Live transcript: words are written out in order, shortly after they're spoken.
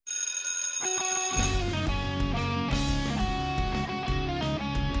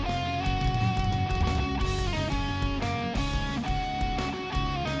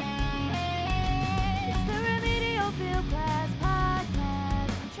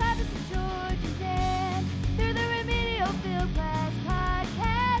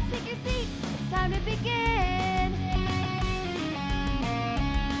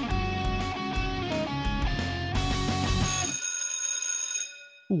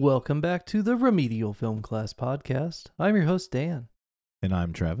Welcome back to the Remedial Film Class Podcast. I'm your host, Dan. And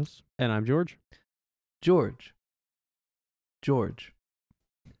I'm Travis. And I'm George. George.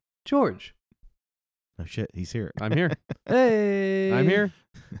 Oh shit, he's here. I'm here. Hey! I'm here.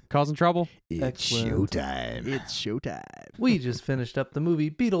 Causing trouble. It's Excellent. showtime. It's showtime. We just finished up the movie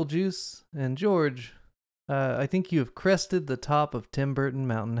Beetlejuice. And George, I think you have crested the top of Tim Burton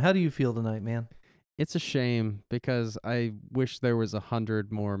Mountain. How do you feel tonight, man? It's a shame because I wish there was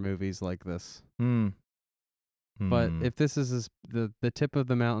 100 more movies like this. But if this is the tip of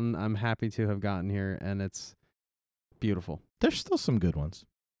the mountain, I'm happy to have gotten here, and it's beautiful. There's still some good ones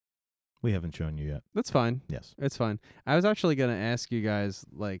we haven't shown you yet. That's fine. Yes. It's fine. I was actually going to ask you guys,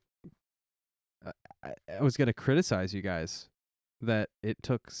 like, I was going to criticize you guys that it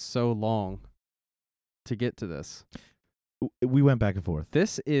took so long to get to this. We went back and forth.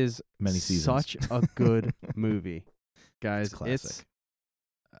 This is Many seasons. such a good movie, guys. It's classic.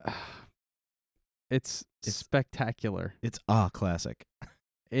 It's spectacular. It's a classic.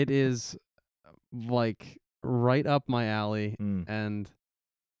 It is like right up my alley, and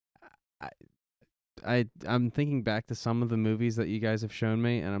I'm thinking back to some of the movies that you guys have shown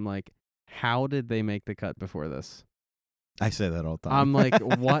me, and I'm like, how did they make the cut before this? I say that all the time. I'm like,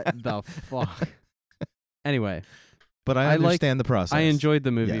 what the fuck? Anyway. But I understand the process. I enjoyed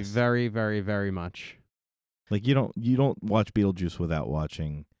the movie Yes. very, very, very much. Like you don't watch Beetlejuice without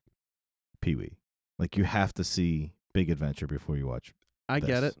watching Pee-wee. Like you have to see Big Adventure before you watch. I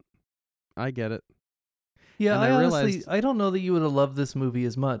get it. Yeah, And I I honestly, realized- I don't know that you would have loved this movie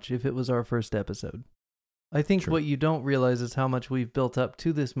as much if it was our first episode. I think True. what you don't realize is how much we've built up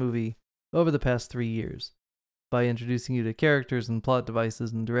to this movie over the past 3 years by introducing you to characters and plot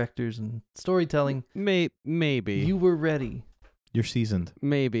devices and directors and storytelling. Maybe. You were ready. You're seasoned.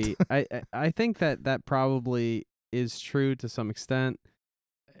 Maybe. I think that probably is true to some extent.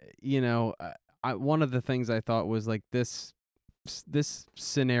 You know, one of the things I thought was like this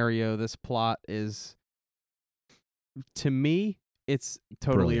scenario, this plot is, to me, it's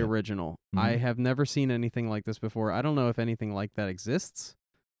totally Brilliant. original. Mhm. I have never seen anything like this before. I don't know if anything like that exists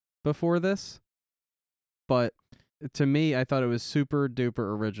before this, but to me, I thought it was super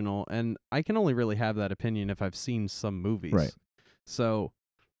duper original, and I can only really have that opinion if I've seen some movies. Right. So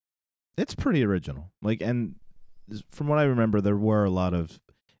It's pretty original. Like, and from what I remember, there were a lot of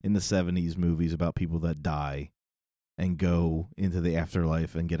in the 70s movies about people that die and go into the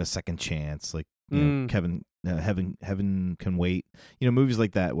afterlife and get a second chance. Like, you know, Heaven Can Wait. You know, movies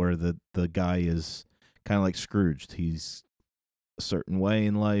like that where the guy is kind of like Scrooged. He's a certain way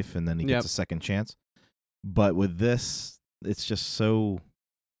in life and then he gets a second chance. But with this, it's just so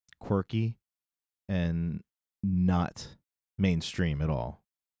quirky and not mainstream at all.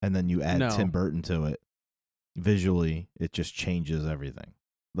 And then you add Tim Burton to it. Visually, it just changes everything.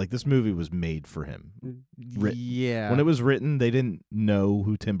 Like, this movie was made for him. yeah. When it was written, they didn't know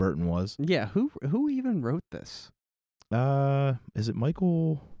who Tim Burton was. Yeah, who even wrote this? Is it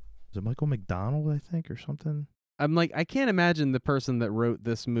Michael McDonald, I think, or something? I'm like, I can't imagine the person that wrote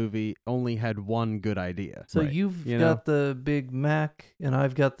this movie only had one good idea. So Right. you've You got the Big Mac, and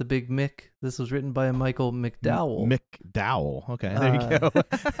I've got the Big Mick. This was written by a Michael McDowell. McDowell. Okay, there you go.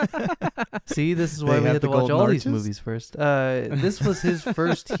 See, this is why They we have had to the watch golden all these arches? movies first. This was his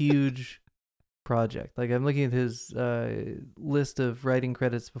first huge project. Like, I'm looking at his list of writing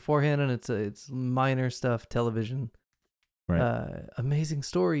credits beforehand, and it's minor stuff, television, Right. Amazing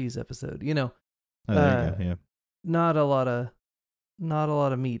Stories episode. You know, Oh, there you go. Yeah. not a lot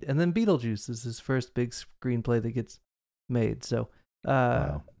of meat. And then Beetlejuice is his first big screenplay that gets made. So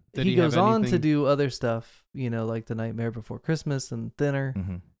Wow. Did he he goes have on to anything- do other stuff, you know, like The Nightmare Before Christmas and Thinner.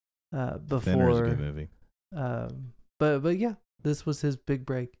 Mm-hmm. Before, Thinner's a good movie. but yeah, this was his big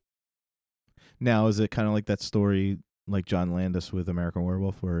break. Now, is it kind of like that story, like John Landis with American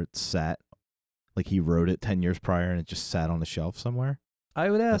Werewolf, where it sat, like he wrote it 10 years prior and it just sat on the shelf somewhere? I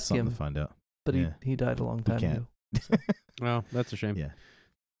would That's ask something him, to find out. but Yeah. he died a long time can't. ago. Well, that's a shame. Yeah.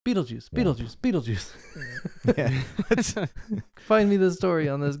 Beetlejuice. Yeah. That's- Find me the story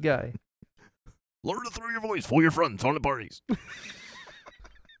on this guy. Learn to throw your voice for your friends on the parties.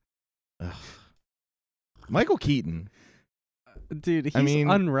 Ugh. Michael Keaton. Dude, he's I mean-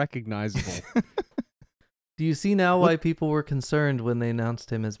 unrecognizable. Do you see now why people were concerned when they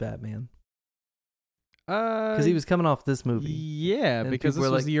announced him as Batman? Because he was coming off this movie. Yeah, And because people this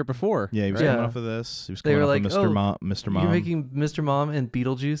were was like- the year before. Yeah, he was right? coming Yeah. off of this. He was They coming were off like, of Mr. Mom. You're making Mr. Mom and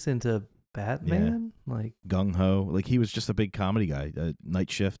Beetlejuice into Batman? Like, Gung Ho. Like, he was just a big comedy guy.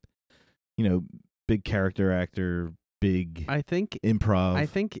 Night Shift. You know, big character actor, big I think improv. I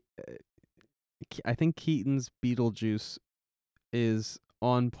think Keaton's Beetlejuice is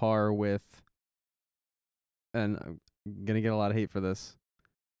on par with, and I'm gonna get a lot of hate for this.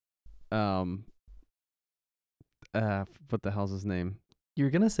 What the hell's his name? You're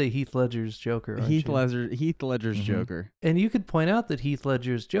gonna say Heath Ledger's Joker, aren't you? Heath Ledger's Mhm. Joker. And you could point out that Heath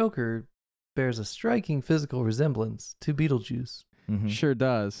Ledger's Joker bears a striking physical resemblance to Beetlejuice. Mhm. Sure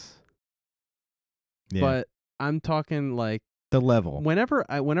does. Yeah. But I'm talking like the level. whenever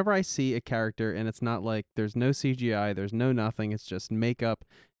I see a character and it's not like there's no CGI, there's no nothing, it's just makeup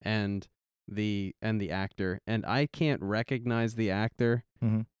and the actor, and I can't recognize the actor,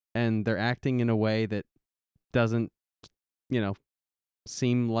 Mhm. and they're acting in a way that doesn't,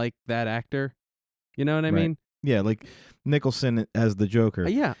 seem like that actor. You know what I Right. mean? Yeah, like Nicholson as the Joker.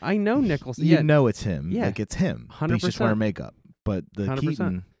 Yeah, I know Nicholson. You Yeah, know it's him. Yeah. Like it's him. But he's just 100%. wearing makeup. But the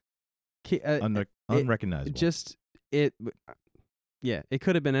 100%. Keaton, unrecognizable. Just it. Yeah, it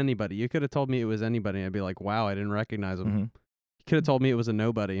could have been anybody. You could have told me it was anybody, and I'd be like, "Wow, I didn't recognize him." Mhm. You could have told me it was a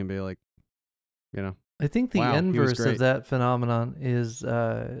nobody, and be like, I think the Wow, he was inverse great. of that phenomenon is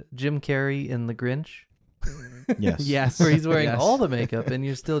Jim Carrey in The Grinch, Yes. yes, where he's wearing yes. all the makeup, and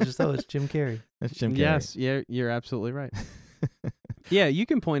you're still just, it's Jim Carrey. That's Jim Carrey. Yes, yeah, you're absolutely right. Yeah, you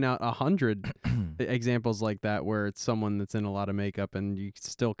can point out 100 examples like that where it's someone that's in a lot of makeup, and you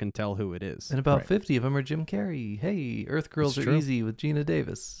still can tell who it is. And about Right. 50 of them are Jim Carrey. Hey, Earth Girls It's Are true. Easy with Gina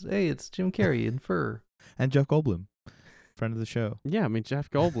Davis. Hey, it's Jim Carrey in fur. And Jeff Goldblum, friend of the show. Yeah, I mean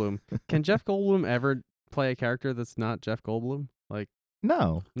Jeff Goldblum. Can Jeff Goldblum ever play a character that's not Jeff Goldblum? Like,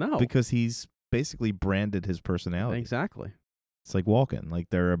 No, no, because he's basically branded his personality. exactly. It's like Walken. Like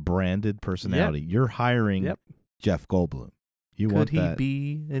they're a branded personality. You're hiring Yep. Jeff Goldblum. You Could want he that?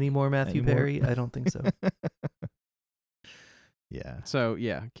 be any more Matthew anymore? Perry? I don't think so. Yeah. So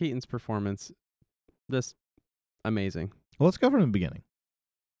yeah, Keaton's performance, just amazing. Well, let's go from the beginning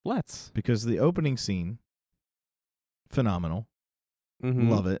Let's. because the opening scene, phenomenal. Mm-hmm.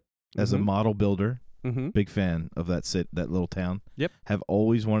 Love it. As a model builder, Mm-hmm. big fan of that little town. Yep. Have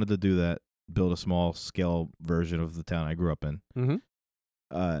always wanted to do that. Build a small scale version of the town I grew up in. Mm-hmm.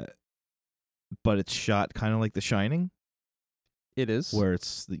 But it's shot kind of like The Shining, It is. where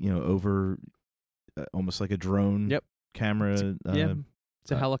it's over almost like a drone Yep. camera Yeah.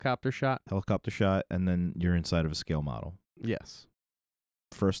 It's a uh, helicopter shot. helicopter shot, and then you're inside of a scale model. Yes.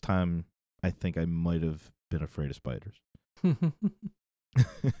 First time I think I might have been afraid of spiders.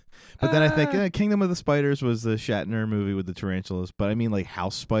 But then I think Kingdom of the Spiders was the Shatner movie with the tarantulas. But I mean, like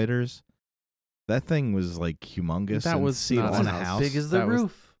house spiders. That thing was like humongous. That and was see it not on a a house. house. Big as the That was-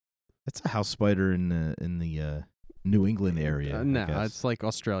 roof. It's a house spider in the New England area. I No, guess. it's like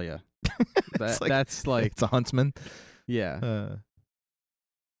Australia. It's That's like, it's a huntsman. yeah.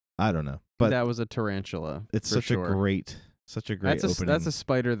 I don't know, but that was a tarantula. it's for such sure. a great opening. That's a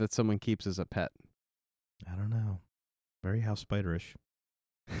spider that someone keeps as a pet. I don't know, very house spiderish.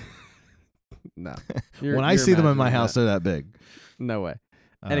 No. When I see them in my house, they're that big. No way.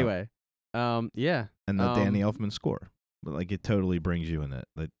 Uh, Anyway, yeah. and the Danny Elfman score, but like it totally brings you in it.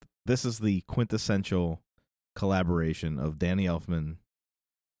 Like this is the quintessential collaboration of Danny Elfman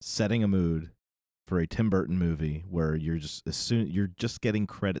setting a mood for a Tim Burton movie where you're just getting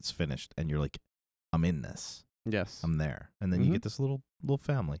credits finished and you're like, I'm in this, Yes. I'm there, and then you Mhm. get this little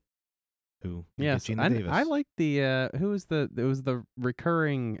family who Yes. Gina Davis. I like the it was the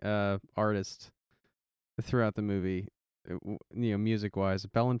recurring artist throughout the movie, music wise.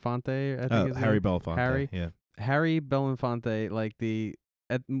 Belafonte, I think. His Harry name? Belafonte. Yeah. Harry Belafonte, like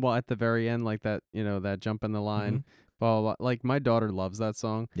at the very end, like that, that jump in the line, Mhm. blah, blah, blah. Like my daughter loves that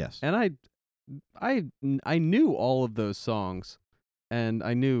song, Yes. and I knew all of those songs, and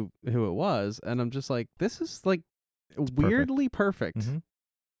I knew who it was, and I'm just like, this is like weirdly perfect. Mhm.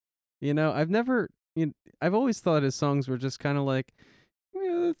 I've always thought his songs were just kind of like,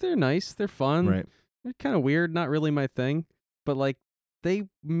 they're nice, they're fun, Right. they're kind of weird, not really my thing, but like they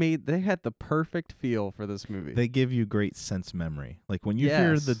had the perfect feel for this movie. They give you great sense memory. Like when you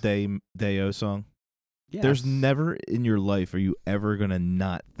hear the Day-O song, there's Yes. never in your life are you ever going to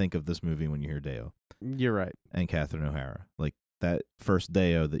not think of this movie when you hear Day-O You're right. and Catherine O'Hara. Like that first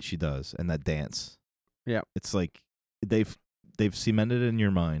Day-O that she does and that dance. Yeah. It's like they've cemented in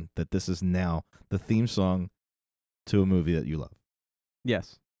your mind that this is now the theme song to a movie that you love.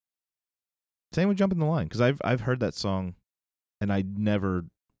 Yes. Same with Jump in the Line, because I've heard that song and I never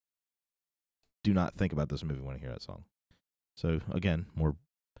do not think about this movie when I hear that song. So again, more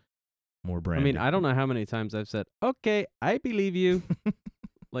branding. I mean, I don't know how many times I've said, "Okay, I believe you."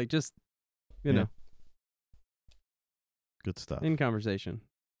 Like just, Yeah. Good stuff. in conversation.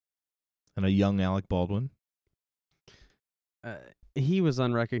 And a young Alec Baldwin. He was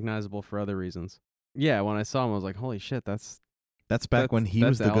unrecognizable for other reasons. Yeah, when I saw him, I was like, "Holy shit, that's That's back when he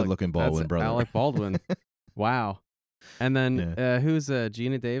was the good-looking Baldwin that's brother. Alec Baldwin. Wow. And then who's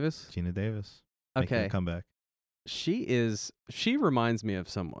Gina Davis? Gina Davis. Making Okay. a comeback. She reminds me of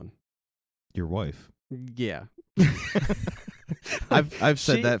someone. Your wife. Yeah. I've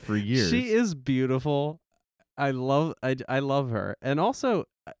said that for years. She is beautiful. I love her. And also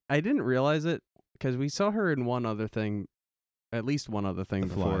I didn't realize it because we saw her in one other thing, at least one other thing The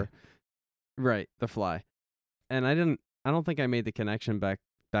before. Fly. Right, The Fly. And I don't think I made the connection back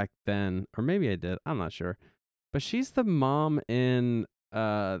then, or maybe I did. I'm not sure. But she's the mom in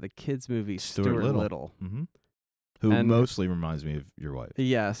the kids movie Stuart Little. Mm-hmm. Who mostly reminds me of your wife.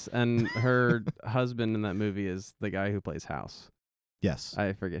 Yes, and her husband in that movie is the guy who plays House. Yes.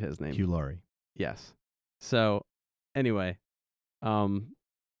 I forget his name. Hugh Laurie. Yes. So, anyway,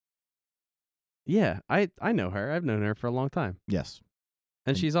 yeah, I know her. I've known her for a long time. Yes.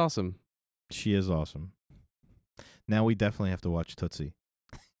 And she's awesome. She is awesome. Now we definitely have to watch Tootsie.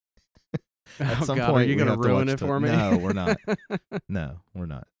 At some point, are you going to ruin it for me? No, we're not. No, we're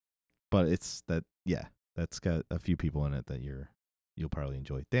not. But it's that, yeah, that's got a few people in it that you'll probably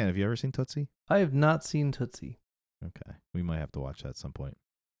enjoy. Dan, have you ever seen Tootsie? I have not seen Tootsie. Okay. We might have to watch that at some point.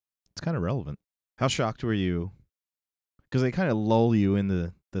 It's kind of relevant. How shocked were you? Because they kind of lull you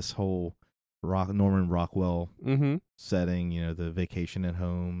into this whole Norman Rockwell setting, you know, the vacation at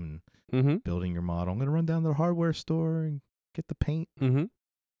home and building your model. I'm going to run down to the hardware store and get the paint. Mm-hmm.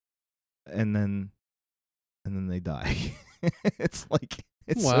 And then they die. It's like,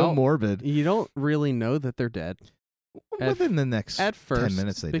 it's so morbid. You don't really know that they're dead. Within the next at first, 10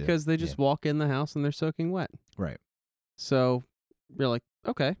 minutes they because do. They just walk in the house and they're soaking wet. Right. So you're like,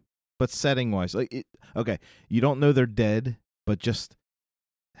 okay. But setting wise, like okay, you don't know they're dead, but just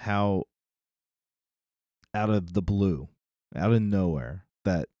how out of the blue, out of nowhere,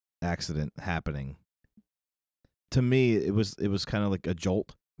 that accident happening. To me, it was kind of like a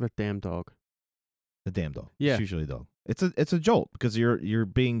jolt. The damn dog. The damn dog. Yeah. It's usually a dog. It's a jolt because you're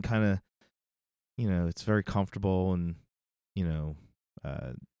being kind of, you know, it's very comfortable and, you know,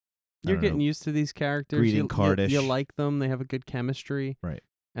 you're getting used to these characters. Greeting cardish. You like them. They have a good chemistry. Right.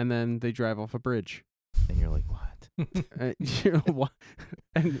 And then they drive off a bridge. And you're like, what? You know what?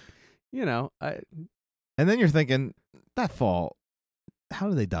 And you know, and then you're thinking, that fall, how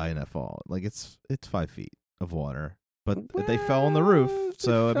do they die in that fall? Like it's 5 feet of water, but they fell on the roof.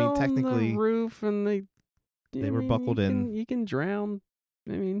 So I mean, technically, on the roof, and they were buckled in. You can drown.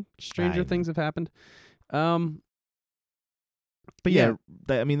 I mean, stranger things have happened. But yeah,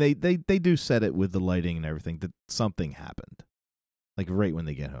 I mean, they do set it with the lighting and everything that something happened, like right when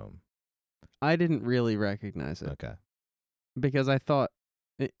they get home. I didn't really recognize it. Okay. Because I thought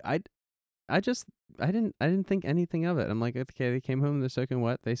I didn't think anything of it. I'm like, okay, they came home, they're soaking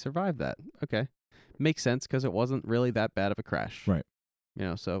wet, they survived that. Okay. Makes sense because it wasn't really that bad of a crash. Right. You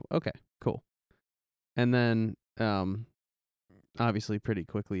know, so okay, cool. And then obviously pretty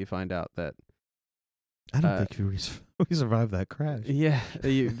quickly you find out that I don't think we survived that crash. Yeah,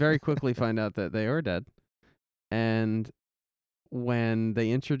 you very quickly find out that they are dead. And when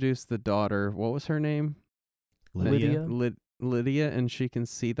they introduce the daughter, what was her name? Lydia. Lydia, and she can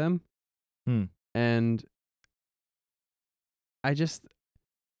see them. And I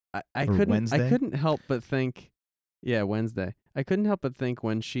couldn't help but think, yeah, Wednesday. I couldn't help but think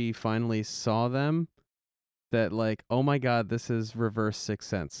when she finally saw them that, like, oh my God, this is reverse Sixth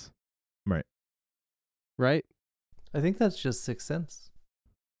Sense. Right. Right? I think that's just Sixth Sense.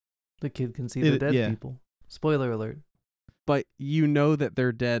 The kid can see the dead people. Spoiler alert. But you know that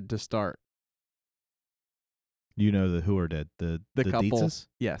they're dead to start. You know who are dead? The couple. Dietzes?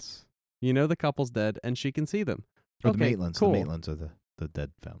 Yes. You know the couple's dead, and she can see them. Or okay, the Maitlands. cool. The Maitlands are the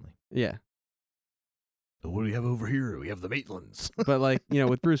dead family. Yeah. So what do we have over here? We have the Maitlands. But, like, you know,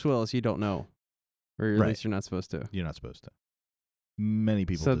 with Bruce Willis, you don't know. Or at least you're not supposed to. You're not supposed to. Many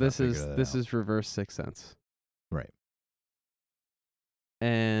people So did this not figure that is out. reverse Sixth Sense. Right.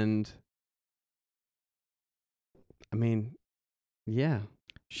 And I mean, yeah.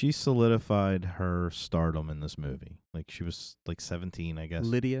 She solidified her stardom in this movie. Like, she was like 17, I guess.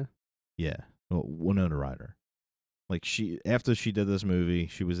 Lydia? Yeah. Well, Winona Ryder. Like, after she did this movie,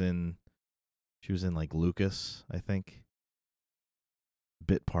 she was in like Lucas, I think.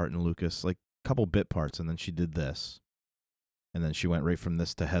 Bit part in Lucas, like a couple bit parts, and then she did this. And then she went right from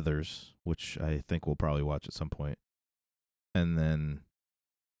this to Heathers, which I think we'll probably watch at some point. And then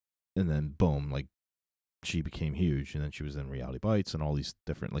boom, like, she became huge, and then she was in Reality Bites and all these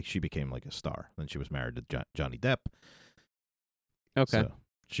different, like, she became like a star. Then she was married to Johnny Depp. Okay. So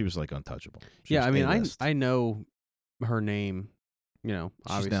she was like untouchable. I mean, I know her name, you know,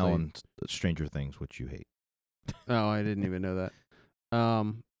 She's obviously. now on Stranger Things, which you hate. Oh, I didn't even know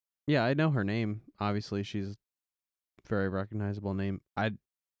that. Yeah, I know her name. Obviously, she's a very recognizable name. I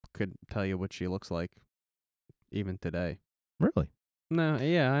could tell you what she looks like even today. Really? No,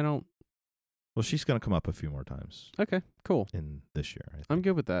 yeah, I don't. Well, she's gonna come up a few more times Okay, cool. in this year. I think. I'm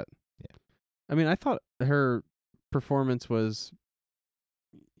good with that. Yeah. I mean, I thought her performance was,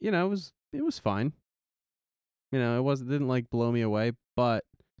 it was fine. It didn't like blow me away, but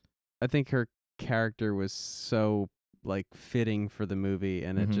I think her character was so like fitting for the movie,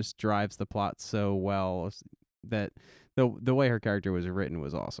 and it Mhm. just drives the plot so well that the way her character was written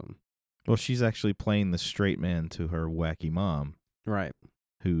was awesome. Well, she's actually playing the straight man to her wacky mom, Right.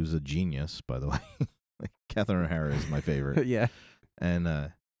 who's a genius, by the way. Like Catherine O'Hara is my favorite, Yeah.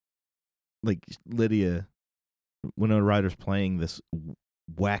 and like Lydia, Winona Ryder's playing this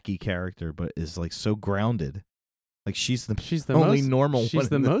wacky character, but is like so grounded. Like she's the only most, normal. She's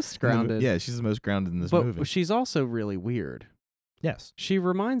the most grounded. Yeah, she's the most grounded in this but movie. she's also really weird. Yes. She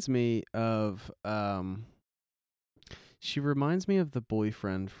reminds me of the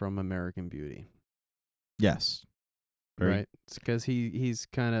boyfriend from American Beauty. Yes. Right, because he's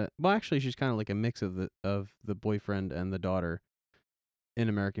kind of actually she's kind of like a mix of the boyfriend and the daughter in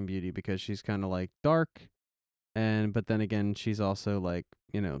American Beauty, because she's kind of like dark, but then again she's also like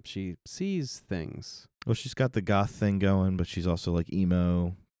she sees things. Well, she's got the goth thing going, but she's also like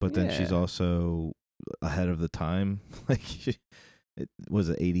emo. But then she's Yeah. also ahead of the time. Like, was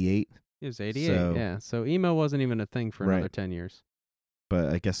it 88? It was 88, So- yeah. So emo wasn't even a thing for Right. another 10 years.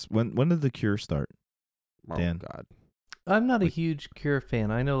 But I guess when did The Cure start? Dan? Oh God. I'm not a Like- huge Cure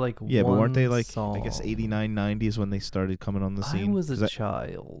fan. I know like Yeah, but one weren't they like song. I guess 89, 90 is when they started coming on the scene? I was 'Cause a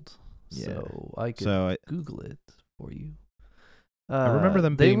child, Yeah. so I could so I, Google it for you. I remember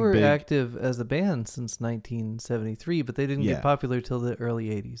them They being were big. active as a band since 1973, but they didn't Yeah. get popular till the early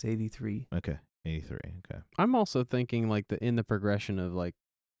 80s, 83. okay, 83. Okay. I'm also thinking like in the progression of like,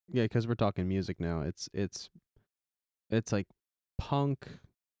 yeah, because we're talking music now. It's like punk.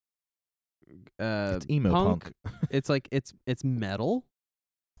 It's emo punk. It's like it's metal,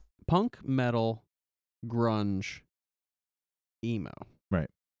 punk, metal, grunge, emo. Right.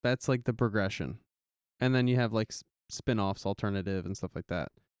 That's like the progression, and then you have like spin-offs, alternative, and stuff like that.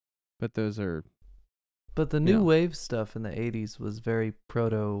 But those are But the new Yeah. wave stuff in the 80s was very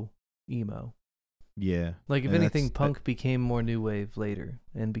proto emo. Yeah. Like if And anything, that's- punk became more new wave later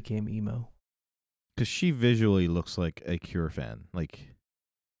and became emo. Because she visually looks like a Cure fan, like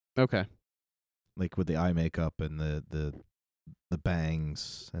okay. with the eye makeup and the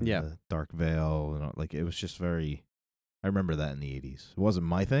bangs and Yeah. the dark veil and all, like it was just very. I remember that in the 80s. It wasn't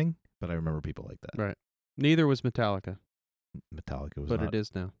my thing, but I remember people like that. Right. Neither was Metallica, Metallica was but not. it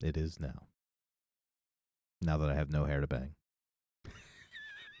is now. It is now. Now that I have no hair to bang.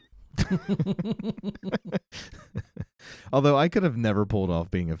 Although I could have never pulled off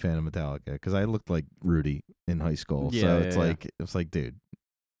being a fan of Metallica because I looked like Rudy in high school. Yeah, so yeah, it's yeah. like it's like, dude,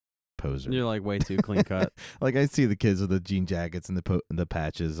 poser. You're like way too clean cut. Like I see the kids with the jean jackets and the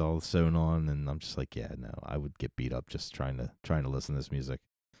patches all sewn on, and I'm just like, yeah, no, I would get beat up just trying to listen to this music.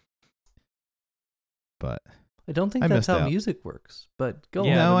 But I don't think I that's missed how out. music works, but go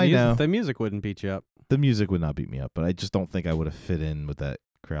Yeah, No, on. I know. The music wouldn't beat you up. the music would not beat me up. But I just don't think I would have fit in with that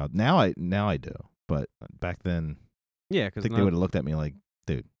crowd. Now I do, but back then Yeah, I because think they would have looked at me like,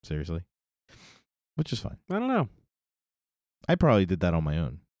 dude, seriously? Which is fine. I don't know. I probably did that on my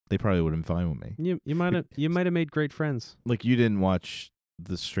own. They probably would have been fine with me. You might have made great friends. Like you didn't watch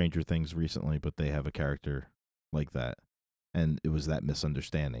the Stranger Things recently, but they have a character like that. And it was that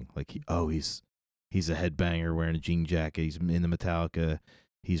misunderstanding. Like, he's a headbanger wearing a jean jacket. He's in the Metallica.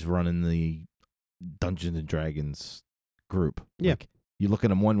 He's running the Dungeons and Dragons group. Yeah. Like, you look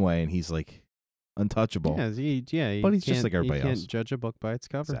at him one way and he's like untouchable. Yeah, you But he's just can't- like everybody you else. can't judge a book by its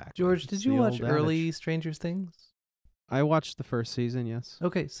cover. Exactly. George, It's did the you watch old early Stranger Things? I watched the first season, yes.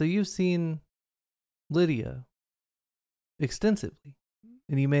 Okay, so you've seen Lydia extensively,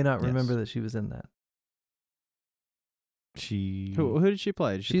 and you may not Yes. remember that she was in that. She Who did she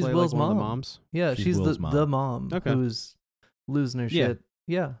play? Did she She's play Will's like one of the mom. moms? Yeah, She's she's Will's the mom. mom Okay. who's losing her Yeah. shit.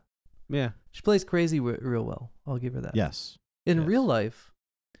 Yeah, Yeah. she plays crazy real well. I'll give her that. Yes. In yes. real life,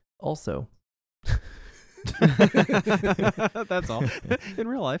 also. That's all. In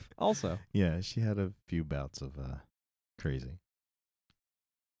real life, also. Yeah, she had a few bouts of crazy.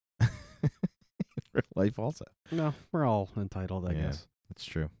 Real life also. No, we're all entitled, I Yeah. guess. That's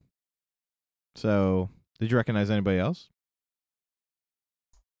true. So, did you recognize anybody else?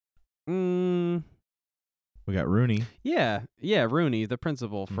 Mm, We got Rooney, yeah, Rooney, the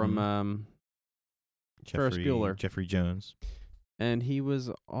principal from Mhm. Ferris Bueller. Jeffrey Jones. And he was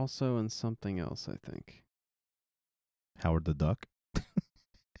also in something else, I think. Howard the Duck.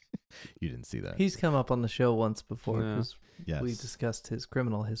 You didn't see that. He's come up on the show once before Yeah. because Yes. we discussed his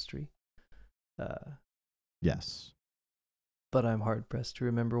criminal history. Yes. But I'm hard pressed to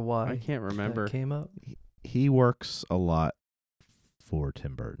remember why. I can't remember. That came up. He works a lot for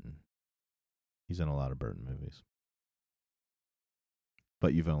Tim Burton. He's in a lot of Burton movies.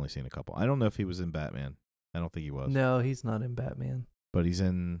 But you've only seen a couple. I don't know if he was in Batman. I don't think he was. No, he's not in Batman. But he's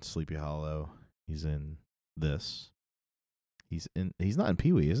in Sleepy Hollow. He's in this. He's not in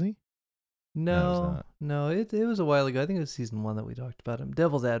Pee-wee, is he? No, No, he's it was a while ago. I think it was season 1 that we talked about him.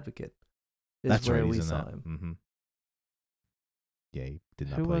 Devil's Advocate is That's where right. we He's in saw that. him. Mm-hmm. Yeah, he did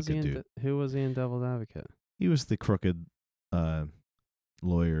not Who play a was he good in? dude. Who was he in Devil's Advocate? He was the crooked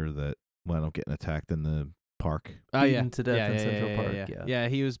lawyer that wound up getting attacked in the park. Oh yeah, Beaten to death in Central Park, Yeah. yeah.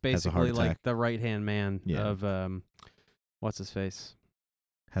 He was Has a heart basically like attack. the right hand man Yeah. of what's his face?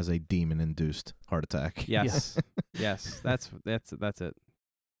 Has a demon-induced heart attack. Yes, yes. That's it.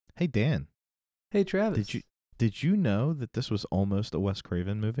 Hey, Dan, Hey, Travis. did you know that this was almost a Wes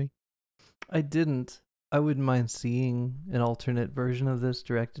Craven movie? I didn't. I wouldn't mind seeing an alternate version of this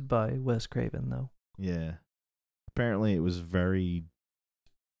directed by Wes Craven, though. Yeah. Apparently, it was very.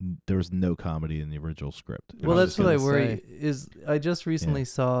 There was no comedy in the original script. It Well, was that's just what I gonna worry. say. Is I just recently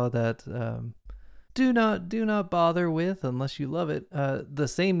saw that do not bother with unless you love it. The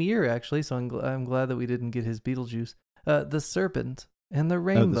same year actually, so I'm glad that we didn't get his Beetlejuice. The Serpent and the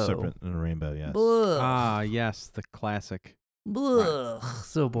Rainbow. Oh, the Serpent and the Rainbow. Yes. Blah. Ah, yes, the classic. Blah.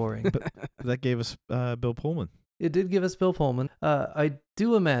 So boring. That gave us Bill Pullman. It did give us Bill Pullman. I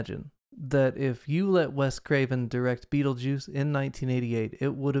do imagine that if you let Wes Craven direct Beetlejuice in 1988,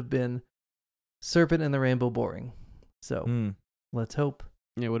 it would have been Serpent and the Rainbow boring. So let's hope.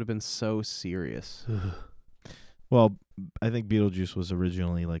 It would have been so serious. Well, I think Beetlejuice was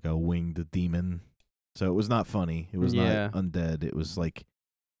originally like a winged demon, so it was not funny. It was Yeah. not undead. It was like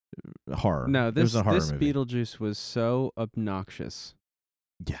horror. No, it was this a horror this movie. Beetlejuice was so obnoxious.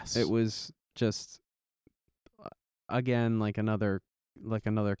 Yes, It was just again like another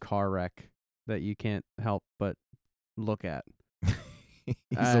car wreck that you can't help but look at. He's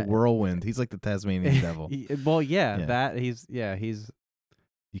a whirlwind. He's like the Tasmanian devil. Well, yeah, Yeah. that he's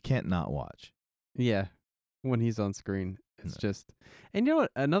You can't not watch. when he's on screen. It's No. just, and you know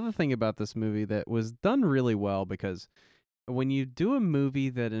what? Another thing about this movie that was done really well, because when you do a movie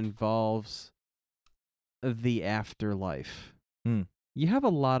that involves the afterlife, you have a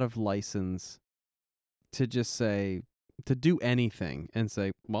lot of license to just say, to do anything and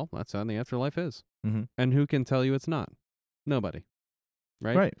say, well, that's how the afterlife is. Mm-hmm. And who can tell you it's not? Nobody.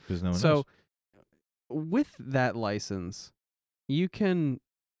 Right? Right, because no one knows. So with that license, you can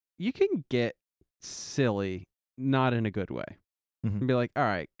get silly, not in a good way. Mhm. And be like, all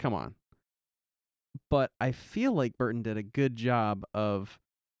right, come on. But I feel like Burton did a good job of,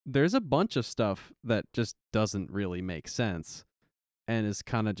 there's a bunch of stuff that just doesn't really make sense and is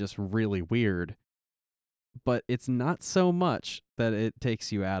kind of just really weird. But it's not so much that it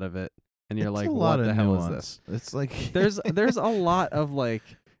takes you out of it and you're It's like, a what lot the of hell nuance. is this? It's like There's a lot of like,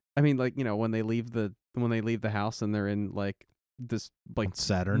 I mean, like, you know, when they leave the house and they're in like this like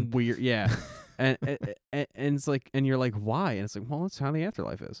Saturn. weird, yeah, and it's like, and you're like, why? And it's like, well, that's how the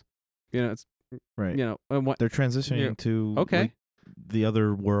afterlife is, you know. It's Right. you know, and what, They're transitioning Yeah. to Okay. like, the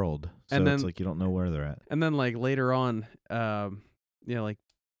other world, so And it's then- like you don't know where they're at. and then like later on, you know, like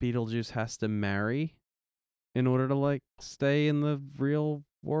Beetlejuice has to marry in order to like stay in the real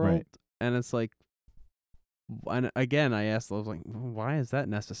world, Right. and it's like, and again, I was like, why is that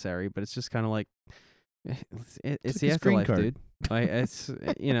necessary? But it's just kind of like, it's like the his green afterlife, card. dude. Like it's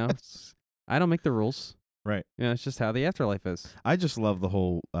you know, I don't make the rules. Right. You know, it's just how the afterlife is. I just love the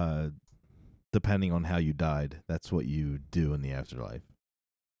whole depending on how you died, that's what you do in the afterlife.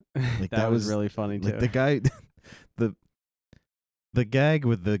 Like, that that was was, really funny too. Like the guy the gag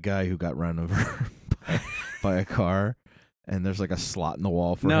with the guy who got run over by a car, and there's like a slot in the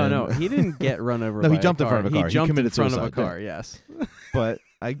wall for him. no, he didn't get run over. No, by he jumped a in car. front of a car. He He jumped in committed front of a suicide, yeah. car. Yes. But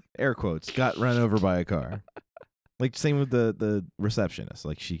I air quotes got run over by a car. Like same with the receptionist.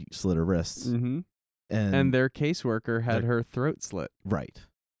 Like she slit her wrists, Mm-hmm. and And their caseworker had Their- her throat slit. right.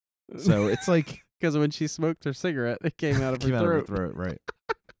 So it's like Because when she smoked her cigarette, it came out of came her out throat. of her throat, right?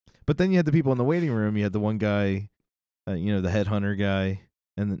 But then you had the people in the waiting room. You had the one guy, you know, the headhunter guy,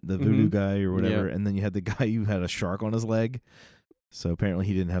 and the voodoo Mhm. guy or whatever. Yeah. And then you had the guy who had a shark on his leg. So apparently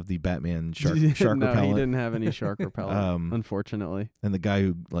he didn't have the Batman shark no, repellent. he didn't have any shark repellent, Um, unfortunately. And the guy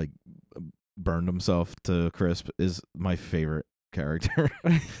who like burned himself to a crisp is my favorite character.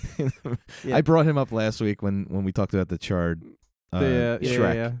 Yeah. I brought him up last week when we talked about the charred Shrek.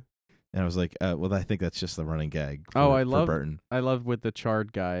 Yeah. And I was like, well, I think that's just the running gag. I for love Burton. I love with the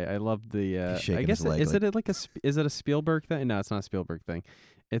charred guy. I love the. He's shaking I guess his leg is like- it like is it a Spielberg thing? No, it's not a Spielberg thing.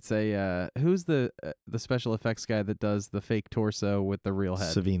 It's a who's the special effects guy that does the fake torso with the real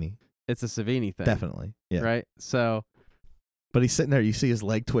head? Savini, It's a Savini thing, definitely. Yeah, right? So but he's sitting there. You see his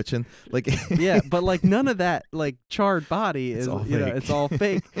leg twitching, like yeah, but like none of that like charred body It's is all you know fake. it's all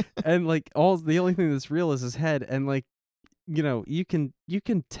fake, and like the only thing that's real is his head, and like you can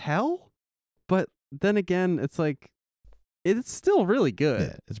tell, but then again it's like it's still really good.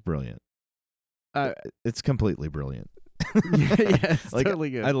 Yeah, it's brilliant. Uh, It's completely brilliant. yeah, it's Like,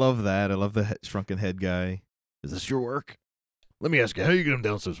 totally good. I love that. I love the shrunken head guy. Is this your work? Let me ask you, how you get him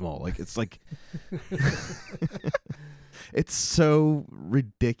down so small? Like it's like, it's so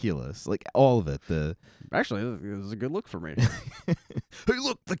ridiculous. Like all of it. The Actually, this is a good look for me. hey,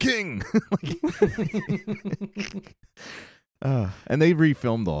 look, the king. And they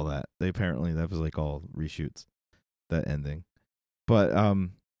refilmed all that. They apparently that was like all reshoots. That ending, but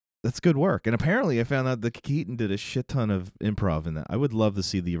that's good work. And apparently, I found out that Keaton did a shit ton of improv in that. I would love to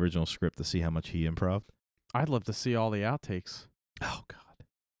see the original script to see how much he improved. I'd love to see all the outtakes. Oh God,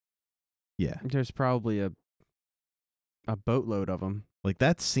 yeah. There's probably a boatload of them. Like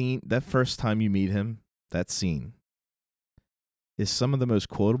that scene, that first time you meet him, that scene is some of the most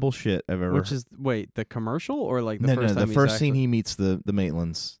quotable shit I've ever. Which is the commercial or like the no, first no, time the first he's scene actually... he meets the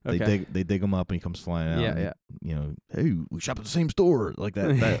Maitlands. Okay. They dig him up and he comes flying out. Yeah, and, yeah. You know, hey, we shop at the same store, like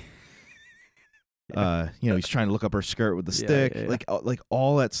that. You know, he's trying to look up her skirt with the Yeah, stick. yeah, yeah. Like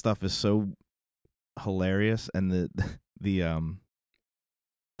all that stuff is so hilarious, and the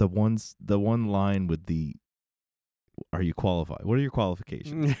one line with the "Are you qualified? What are your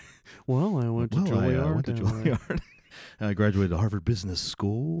qualifications?" Well, I went to Well, Juilliard. I went to Juilliard. I graduated Harvard Business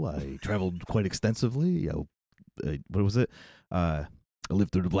School. I traveled quite extensively. What was it? I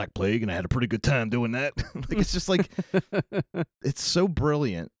lived through the Black Plague, and I had a pretty good time doing that. Like it's just like it's so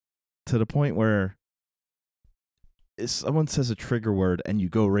brilliant to the point where if someone says a trigger word and you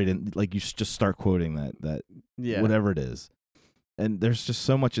go right in, like you just start quoting that Yeah. whatever it is. And there's just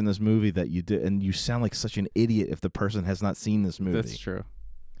so much in this movie that you do, and you sound like such an idiot if the person has not seen this movie. That's true.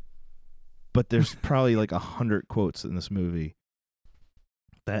 But there's probably like 100 quotes in this movie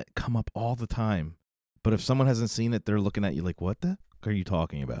that come up all the time. But if someone hasn't seen it, they're looking at you like, what the fuck are you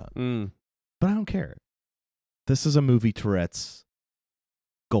talking about? Mm. But I don't care. This is a movie Tourette's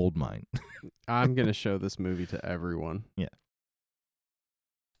goldmine. I'm gonna show this movie to everyone. Yeah.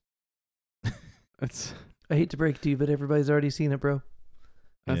 It's I hate to break it to you, but everybody's already seen it, bro.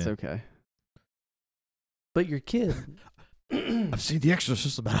 that's Yeah. okay. But your kid. I've seen The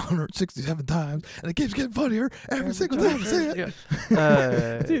Exorcist about 167 times, and it keeps getting funnier every single time I see it.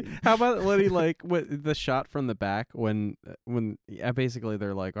 Yeah. Dude, how about when he what the shot from the back when basically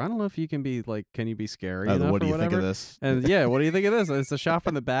they're like, I don't know if you can be like, can you be scary enough What do or you think of whatever? this? And yeah, what do you think of this? And it's a shot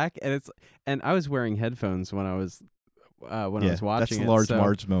from the back, and I was wearing headphones when I was I was watching that's it. the large so,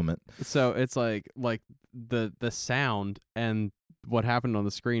 Marge moment. So it's like the sound and what happened on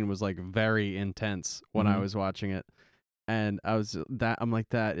the screen was like very intense when I Mhm. was watching it, and I'm like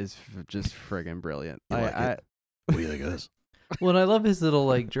that is just friggin' brilliant. You like it? What do you think of this? Well, and I love his little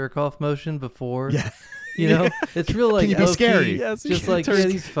like jerk off motion before. Yeah. You know, it's real like Can you be low-key, scary? Yes, just he like turns- yeah,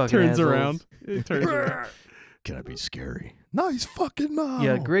 these fucking turns assholes. around. He turns around. Can I be scary? Nice fucking mouth.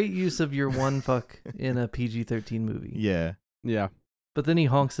 Yeah, great use of your one fuck in a PG-13 movie. Yeah. Yeah. But then he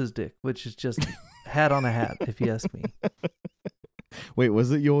honks his dick, which is just hat on a hat, if you ask me. Wait,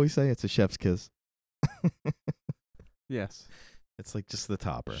 was it you always say it's a chef's kiss? Yes. It's like just the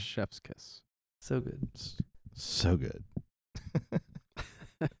topper. Chef's kiss. So good. So good.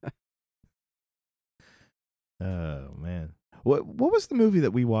 Oh man. What was the movie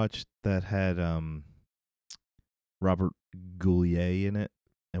that we watched that had Robert Goulier in it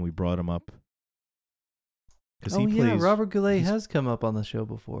and we brought him up? Cuz Oh he yeah, plays Robert Goulet he's- has come up on the show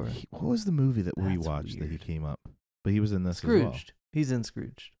before. what was the movie that we That's watched that he weird. came up? But he was in this as well. Scrooged. He's in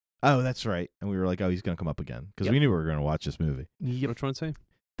Scrooged. Oh, that's right. And we were like, oh, he's going to come up again because Yep. we knew we were going to watch this movie. Yep. Which one say?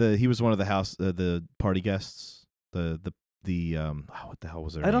 He was one of the party guests. What the hell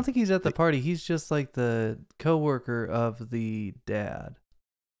was their I don't name? think he's at the party. He's just like the coworker of the dad.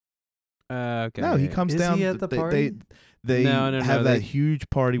 Okay. No, he comes Is down. he at the party? They No, have they- that huge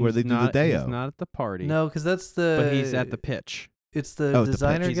party where they do the He's Deo. not at the party. No, because that's the. but he's at the pitch. It's the Oh, at the pitch.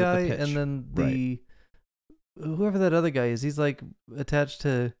 designer He's at guy, the pitch. and then Right. whoever that other guy is. He's like attached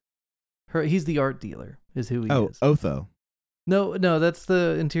to her. He's the art dealer, is who he is. Otho. No, that's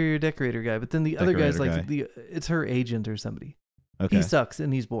the interior decorator guy. But then the other guy's like Decorator it's her agent or somebody. Okay. He sucks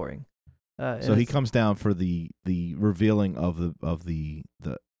and he's boring. So he comes down for the revealing of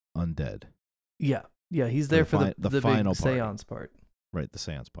the undead. Yeah, he's there for the the big final party. seance part. Right, the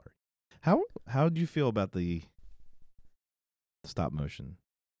seance party. How did you feel about the stop motion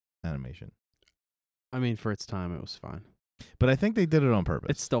animation? I mean, for its time, it was fine. But I think they did it on purpose.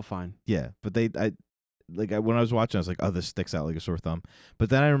 It's still fine. Yeah, but when I was watching, I was like, oh, this sticks out like a sore thumb. But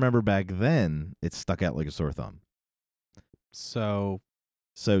then I remember back then, it stuck out like a sore thumb. So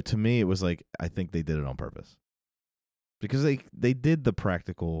to me, it was like, I think they did it on purpose. Because they did the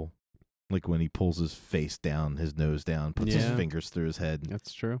practical, like when he pulls his face down, his nose down, puts his fingers through his head.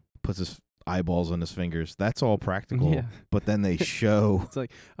 That's true. Puts his eyeballs on his fingers. That's all practical. Yeah. But then they show. It's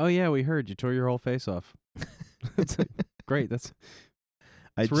like, oh yeah, we heard you tore your whole face off. It's like, great. It's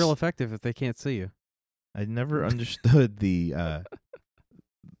real effective if they can't see you. I never understood the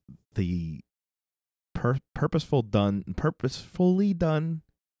purposefully done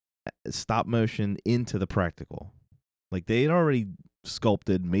stop motion into the practical. Like they had already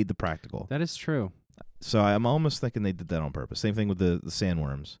sculpted, made the practical. That is true. So I'm almost thinking they did that on purpose. Same thing with the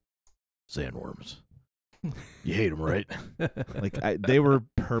sandworms. Sandworms. You hate them, right? Like they were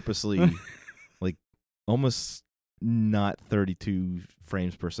purposely like almost not 32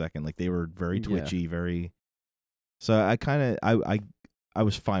 frames per second. Like they were very twitchy, very. So I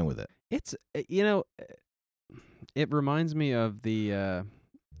was fine with it. It's it reminds me of the.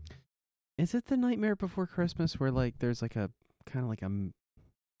 Is it the Nightmare Before Christmas where like there's like a kind of like I don't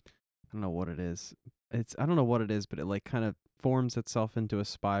know what it is. I don't know what it is, but it like kind of forms itself into a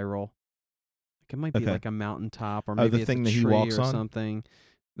spiral. Like it might be like a mountaintop or maybe the it's thing a that tree he walks or on? something.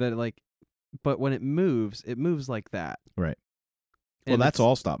 That like, but when it moves like that. Right. Well, And that's it's-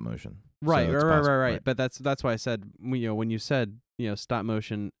 all stop motion. Right, So it's possible, right. But that's why I said when you said stop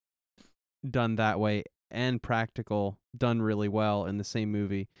motion done that way and practical done really well in the same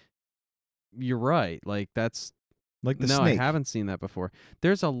movie. You're right. Like that's Like the no, snake. I haven't seen that before.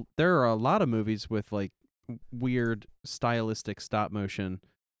 There are a lot of movies with like weird stylistic stop motion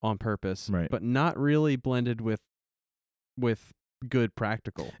on purpose, Right. but not really blended with good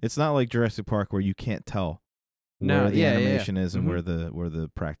practical. It's not like Jurassic Park where you can't tell No, where the yeah, yeah, yeah. animation is and Mhm. where the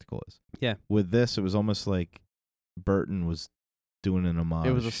practical is. Yeah. With this, it was almost like Burton was doing an homage.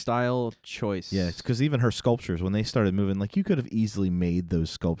 It was a style choice. Yeah, because even her sculptures, when they started moving, like you could have easily made those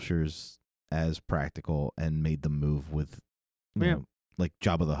sculptures as practical and made them move with, you Yeah. know, like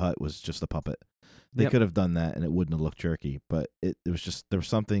Jabba the Hutt was just a puppet. They Yep. could have done that and it wouldn't have looked jerky, but it was just, there was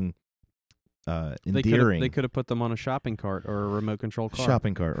something They endearing. could have put them on a shopping cart or a remote control car.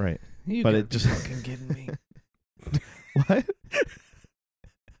 Shopping cart, right. You But gotta it be just- fucking kidding me. What?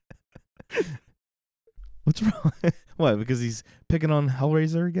 What's wrong? What? Because he's picking on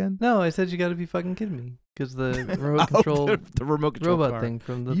Hellraiser again? No, I said you got to be fucking kidding me because the remote control the remote control robot car. thing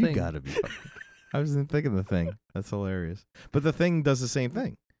from the You thing. gotta be. I wasn't thinking the thing. That's hilarious. But the thing does the same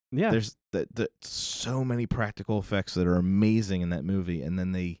thing. Yeah. There's so many practical effects that are amazing in that movie, and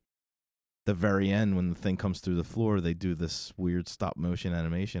then the very end when the thing comes through the floor, they do this weird stop motion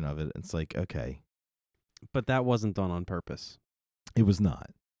animation of it. It's like, okay, But that wasn't done on purpose. it was not.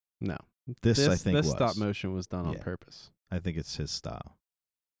 No. This I think this was. stop motion was done on Yeah. purpose. I think it's his style.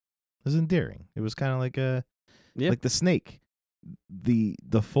 It was endearing. It was kind of like like the snake. The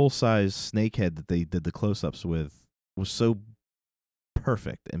full size snake head that they did the close ups with was so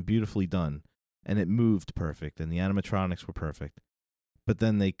perfect and beautifully done, and it moved perfect, and the animatronics were perfect. But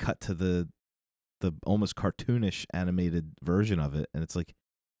then they cut to the almost cartoonish animated version of it, and it's like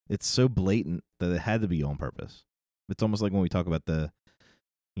it's so blatant that it had to be on purpose. It's almost like when we talk about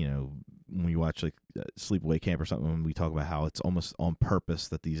when you watch like Sleepaway Camp or something, when we talk about how it's almost on purpose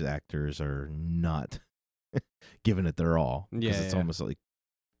that these actors are not giving it their all. Because it's almost like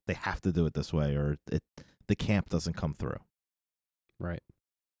they have to do it this way or the camp doesn't come through. Right.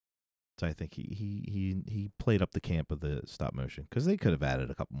 So I think he played up the camp of the stop motion because they could have added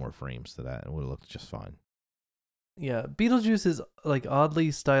a couple more frames to that and it would have looked just fine. Yeah, Beetlejuice is like oddly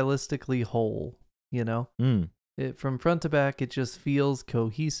stylistically whole, It from front to back, it just feels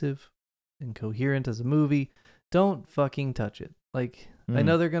cohesive and coherent as a movie. Don't fucking touch it. Like, I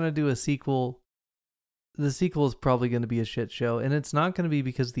know they're going to do a sequel. The sequel is probably going to be a shit show, and it's not going to be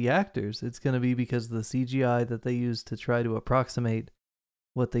because of the actors. It's going to be because of the CGI that they use to try to approximate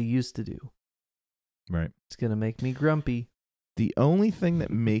what they used to do. Right. It's going to make me grumpy. The only thing that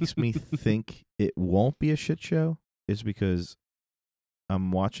makes me think it won't be a shit show is because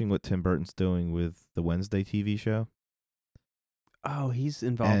I'm watching what Tim Burton's doing with the Wednesday TV show. Oh, he's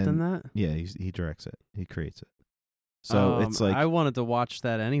involved in And- that? Yeah, he directs it. He creates it. So it's like, I wanted to watch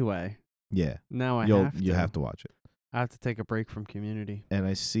that anyway. yeah, Now I you have to. have to watch it. I have to take a break from Community. And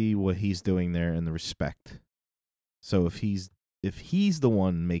I see what he's doing there and the respect. So if he's if he's the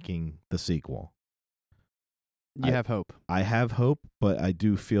one making the sequel, You have hope. I have hope, but I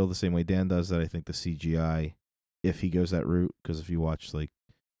do feel the same way Dan does, that I think the CGI, if he goes that route, because if you watch like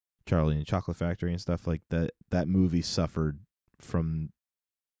Charlie and the Chocolate Factory and stuff like that, that movie suffered from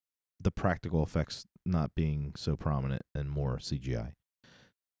the practical effects not being so prominent and more CGI.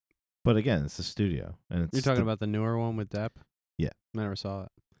 But again, it's the studio, and it's You're talking about the newer one with Depp? Yeah. I never saw it.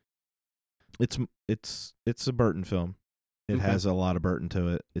 It's a Burton film. It Okay. has a lot of Burton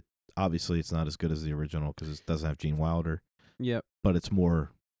to it. Obviously it's not as good as the original because it doesn't have Gene Wilder, Yep. but it's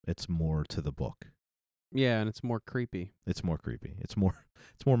more to the book. Yeah, and it's more creepy. It's more creepy. It's more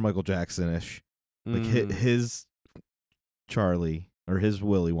Michael Jackson-ish. Like Mm. his Charlie or his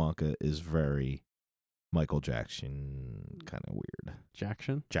Willy Wonka is very Michael Jackson, kind of weird.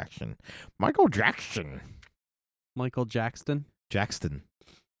 Jackson? Michael Jackson. Michael Jackson? Jackson.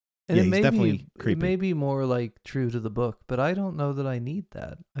 And Yeah, it he's may definitely be, creepy. It may be more like true to the book, but I don't know that I need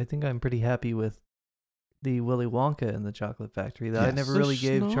that. I think I'm pretty happy with the Willy Wonka and the Chocolate Factory. That I Yes. never really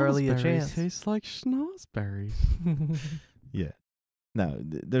gave Charlie a chance. Tastes like schnozberries. Yeah. No,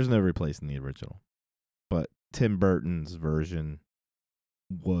 there's no replacing the original. But Tim Burton's version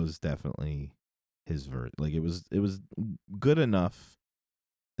was definitely his version. Like it was good enough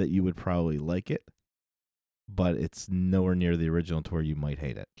that you would probably like it, but it's nowhere near the original to where you might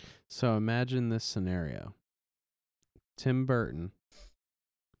hate it. So imagine this scenario. Tim Burton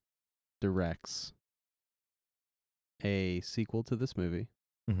directs a sequel to this movie.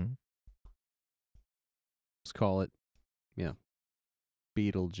 Mm-hmm. Let's call it,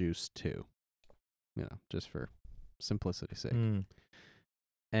 Beetlejuice 2. Just for simplicity's sake.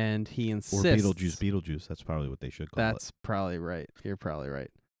 And he Or insists. Beetlejuice. That's probably what they should call That's probably right. You're probably right.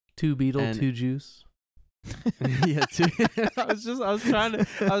 2 Beetle, And- 2 Juice. it. Yeah, too. I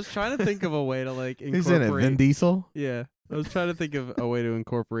was trying to think of a way to like Who's in incorporate. it? Vin Diesel? Yeah, I was trying to think of a way to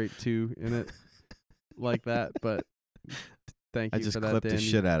incorporate 2 in it like that, but thank I you just for that, clipped the Dan.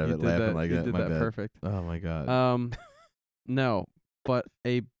 shit out of You it did laughing like you that. did My that bad. perfect. Oh my god. No, but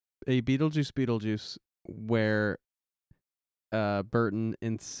a Beetlejuice where Burton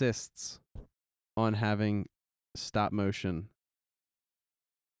insists on having stop motion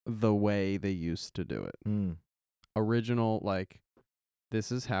the way they used to do it. Original, like,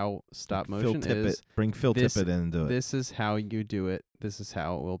 this is how stop Like motion Phil Tippett. is. Bring Phil This- Tippett in and do it. This is how you do it. This is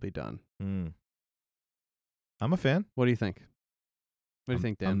how it will be done. I'm a fan. What do you think? What do you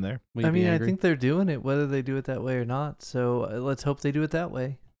think, Dan? I'm there. Will you I be mean, I angry? think they're doing it, whether they do it that way or not. So let's hope they do it that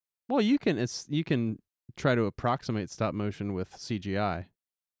way. Well, you can try to approximate stop motion with CGI.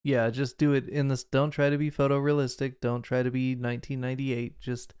 Yeah, just do it in this. Don't try to be photorealistic. Don't try to be 1998.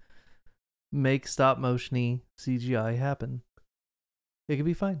 Just make stop motiony CGI happen. It could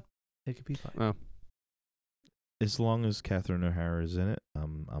be fine. It could be fine. Oh. As long as Catherine O'Hara is in it,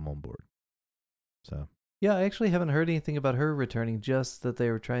 I'm on board. So Yeah, I actually haven't heard anything about her returning. Just that they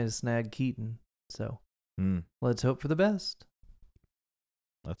were trying to snag Keaton. So let's hope for the best.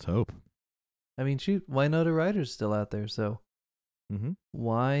 let's hope. I mean, shoot, Winona Ryder's still out there, so Mm-hmm.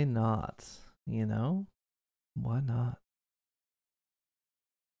 why not? You know, why not?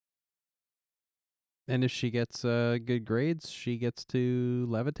 And if she gets good grades, she gets to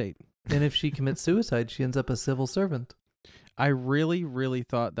levitate. And if she commits suicide, she ends up a civil servant. I really, really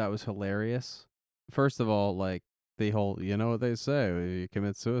thought that was hilarious. First of all, like, the whole, you know what they say, when you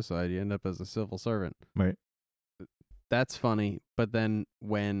commit suicide, you end up as a civil servant. Right. That's funny. But then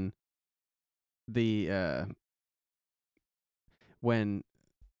when Lydia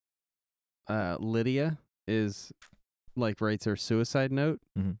is, like, writes her suicide note,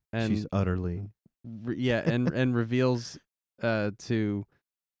 Mm-hmm. and She's utterly and reveals to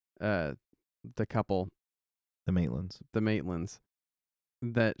the couple, the Maitlands,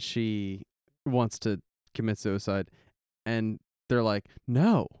 that she wants to commit suicide, and they're like,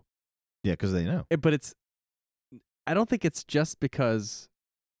 no. Yeah, because they know. But I don't think it's just because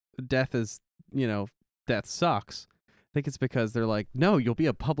death sucks. I think it's because they're like, no, you'll be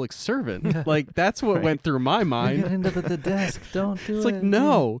a public servant. Yeah. Like, that's what Right. went through my You're mind. gonna end up at the desk. Don't do It's it. like,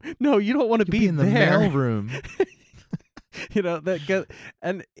 no, you don't want to You'll be in the there. mail room.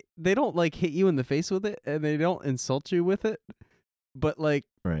 And they don't like hit you in the face with it, and they don't insult you with it. But like,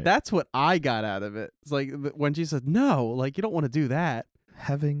 Right. that's what I got out of it. It's like when she said, no, like, you don't want to do that.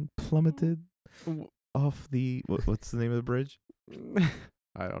 Having plummeted off the what's the name of the bridge?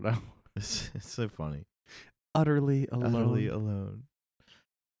 I don't know. It's so funny. Utterly alone. Utterly alone.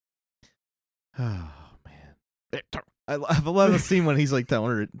 Oh man. I love the scene when he's like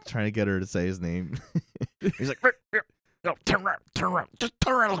trying to get her to say his name. He's like, no, turn around, just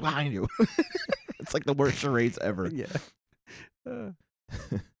turn around behind you. It's like the worst charades ever. Yeah.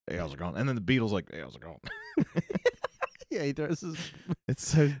 Hey, how's it going? And then the Beatles like, hey, how's it going? Yeah, he throws his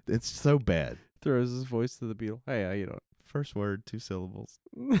It's so bad. throws his voice to the Beatle. Hey, how you doing? First word, 2 syllables.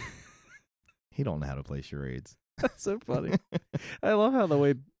 He don't know how to play charades. That's so funny. I love how the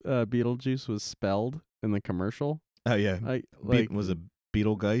way Beetlejuice was spelled in the commercial. Oh yeah, was it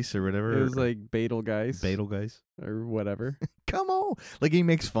Beetlegeist or whatever? It was like Betelgeuse. Betelgeist Or whatever. Come on, like he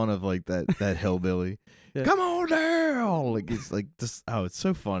makes fun of like that hillbilly. Yeah. Come on down, like it's like this. Oh, it's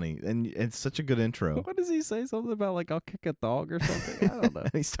so funny, and it's such a good intro. What does he say? Something about like I'll kick a dog or something? I don't know.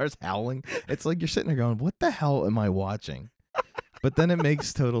 And he starts howling. It's like you're sitting there going, "What the hell am I watching?" But then it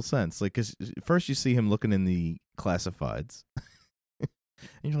makes total sense. Like, cause first you see him looking in the classifieds, and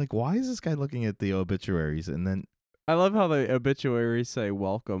you're like, "Why is this guy looking at the obituaries?" And then I love how the obituaries say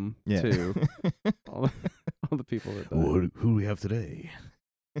welcome yeah. to all the people that died. Who do we have today?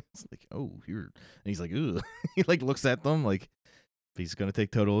 It's like, oh, here. And he's like, ugh. He like looks at them like he's gonna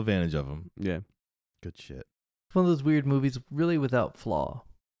take total advantage of them. Yeah. Good shit. It's one of those weird movies really without flaw.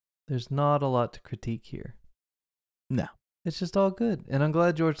 There's not a lot to critique here. No. It's just all good. And I'm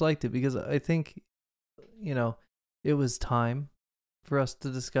glad George liked it because I think, it was time for us to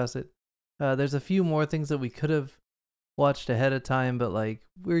discuss it. There's a few more things that we could have watched ahead of time, but like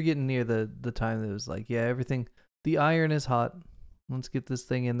we're getting near the time that it was like, yeah, everything, the iron is hot. Let's get this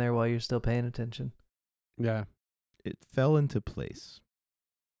thing in there while you're still paying attention. Yeah. It fell into place.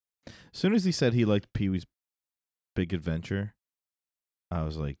 As soon as he said he liked Pee-wee's Big Adventure, I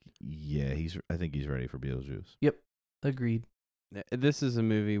was like, yeah, I think he's ready for Beetlejuice. Yep. Agreed. This is a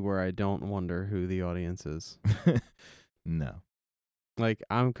movie where I don't wonder who the audience is. No. Like,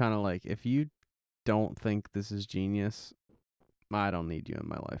 I'm kind of like, if you don't think this is genius, I don't need you in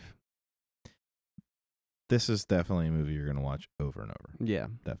my life. This is definitely a movie you're going to watch over and over. Yeah.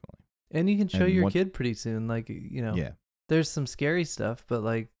 Definitely. And you can show And your once- kid pretty soon. Like, Yeah. there's some scary stuff, but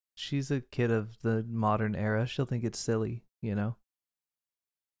like she's a kid of the modern era. She'll think it's silly, Yeah,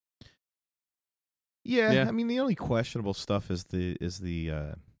 Yeah. I mean the only questionable stuff is the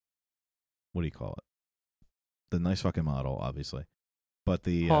what do you call it? The nice fucking model, obviously. But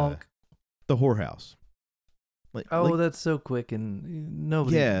the whorehouse. Like, that's so quick and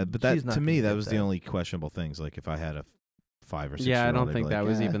nobody. yeah, but she's not to me gonna that get was the only questionable things. Like if I had a 5 or 6 Yeah, I year old, don't I'd think be that like,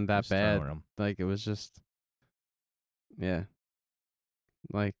 was even that just throw bad. 'em. Like, it was just, yeah.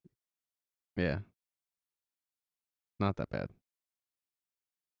 Like, yeah. Not that bad.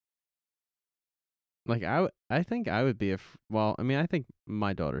 Like, I think I would be well, I mean, I think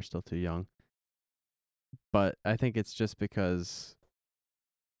my daughter's still too young. But I think it's just because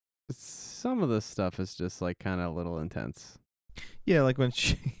some of the stuff is just like kind of a little intense. Yeah, like when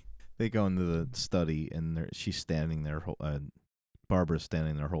they go into the study and she's standing there, Barbara's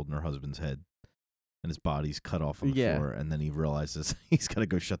standing there holding her husband's head, and his body's cut off on the floor, and then he realizes he's got to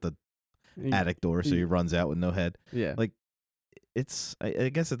go shut the attic door, so he runs out with no head. Yeah. Like, it's I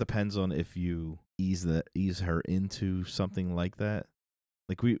guess it depends on if you ease her into something like that.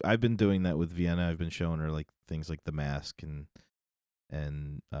 Like I've been doing that with Vienna. I've been showing her like things like The Mask and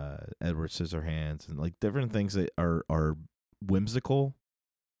Edward Scissorhands and like different things that are whimsical.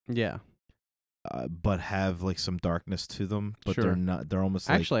 Yeah. But have like some darkness to them. But Sure. they're not. They're almost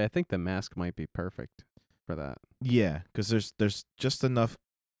like, Actually, I think The Mask might be perfect for that. yeah, because there's just enough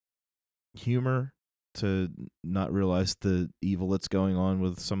humor to not realize the evil that's going on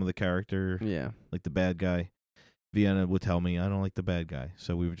with some of the character, Yeah. like the bad guy. Vienna would tell me I don't like the bad guy,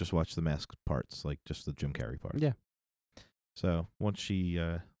 so we would just watch the Mask parts, like just the Jim Carrey parts. Yeah. So once she,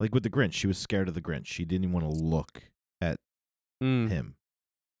 like with the Grinch, she was scared of the Grinch. She didn't even want to look at him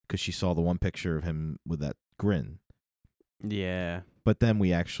because she saw the one picture of him with that grin. Yeah. But then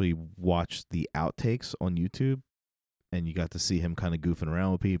we actually watched the outtakes on YouTube, and you got to see him kind of goofing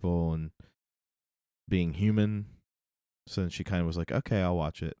around with people and being human. So then she kind of was like, okay, I'll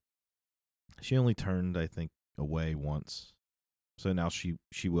watch it. She only turned, I think, away once. So now she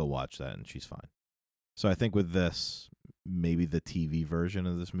will watch that, and she's fine. So I think with this, maybe the TV version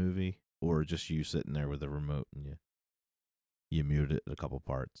of this movie, or just you sitting there with a remote and you mute it a couple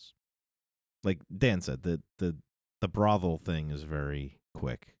parts. Like Dan said, the brothel thing is very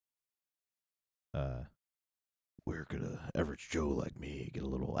quick. Where could a average Joe like me get a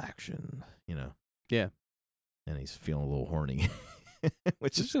little action, Yeah. And he's feeling a little horny.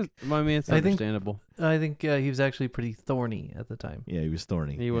 Which It's is just, I mean, it's understandable. I think he was actually pretty thorny at the time. yeah, he was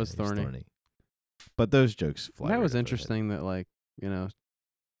thorny. He was thorny. But those jokes fly. That right was over the head. interesting that, like,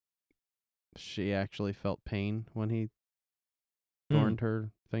 she actually felt pain when he thorned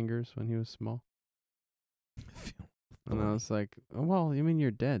her fingers when he was small. And I was like, oh, well, you mean you're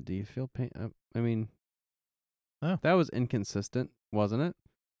dead. Do you feel pain? I mean, Oh. That was inconsistent, wasn't it?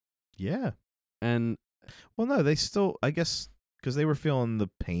 Yeah. And Well, no, they still, I guess, because they were feeling the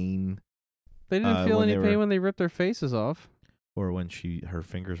pain, they didn't feel when any they pain were- when they ripped their faces off. or when her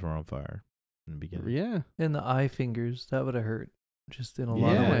fingers were on fire in the beginning. Yeah. And the eye fingers, that would have hurt. Just in a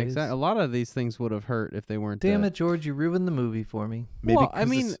lot of Yeah, ways. exactly. A lot of these things would have hurt if they weren't Damn dead. it, George, you ruined the movie for me. Maybe Well, I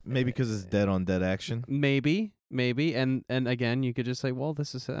mean, maybe because it's dead on dead action. Maybe. And again, you could just say, well,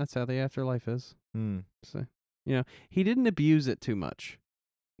 that's how the afterlife is. Hmm. So, he didn't abuse it too much.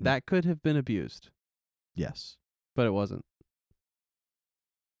 No. That could have been abused, Yes, but it wasn't.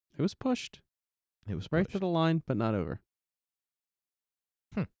 It was pushed it was right pushed. to the line, but not over.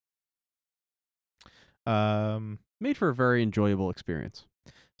 Made for a very enjoyable experience.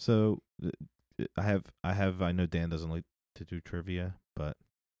 So I know Dan doesn't like to do trivia, but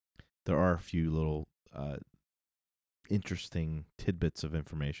there are a few little interesting tidbits of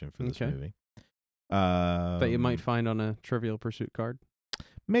information for this Okay. movie. That you might find on a Trivial Pursuit card.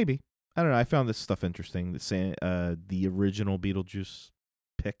 Maybe. I don't know. I found this stuff interesting. The original Beetlejuice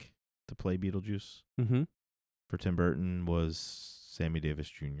pick to play Beetlejuice Mm-hmm. for Tim Burton was Sammy Davis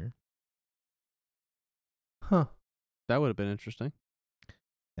Jr. Huh. That would have been interesting.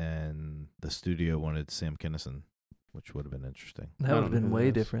 And the studio wanted Sam Kinison, which would have been interesting. That I would don't have know been who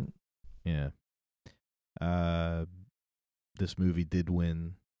way that is. different. Yeah. This movie did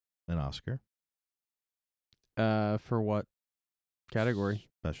win an Oscar. For what category?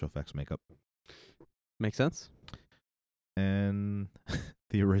 Special effects makeup. Makes sense. And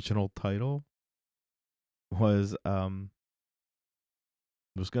the original title was going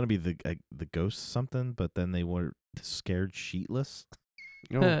to be the ghost something, but then they were Scared Sheetless.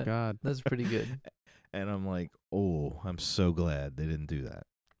 Oh, God. That's pretty good. And I'm like, oh, I'm so glad they didn't do that.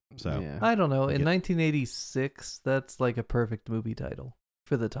 So Yeah. I don't know. I In get- 1986, that's like a perfect movie title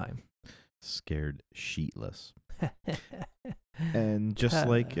for the time. Scared Sheetless. And just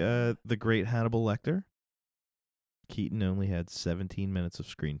like the great Hannibal Lecter, Keaton only had 17 minutes of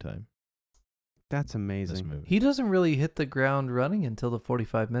screen time That's in this amazing. movie. He doesn't really hit the ground running until the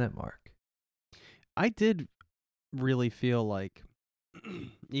 45-minute mark. I did really feel like,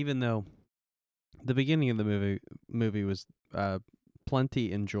 even though the beginning of the movie was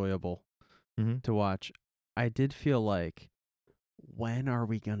plenty enjoyable Mm-hmm. to watch, I did feel like, when are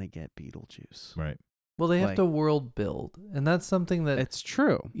we gonna get Beetlejuice? Right. Well, they have Like- to world build, and that's something that It's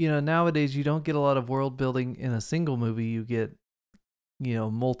true. nowadays you don't get a lot of world building in a single movie. You get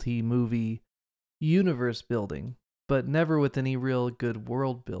multi-movie universe building, but never with any real good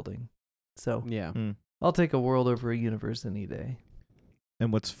world building. So Yeah. I'll take a world over a universe any day.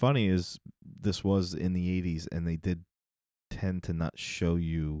 And what's funny is this was in the 80s, and they did tend to not show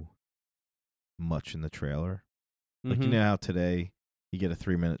you much in the trailer. Like, you Mhm. know how today you get a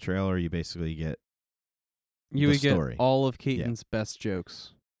 3-minute trailer, you basically get You the would get story. all of Keaton's best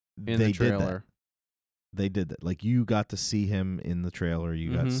jokes in they the trailer. Did that. They did that. Like, you got to see him in the trailer.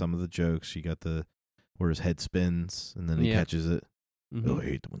 You got Mhm. some of the jokes. You got where his head spins and then he Yeah. catches it. Mhm. Oh, I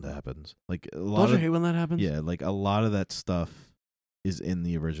hate when that happens. Like a lot Don't you of hate when that happens? yeah, like a lot of that stuff is in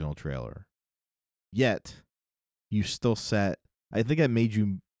the original trailer. Yet, you still sat. I think I made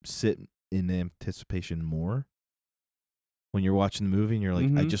you sit in anticipation more when you're watching the movie and you're like,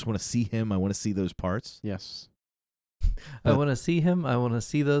 I Mhm. just want to see him. I want to see those parts. Yes. I want to see him. I want to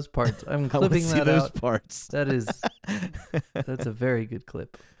see those parts. I'm I want to clipping see that those out. parts. That's a very good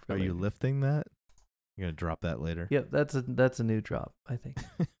clip. for Are you later. lifting that? You're gonna drop that later. Yep, that's a new drop, I think.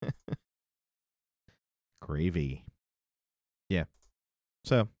 Gravy. Yeah.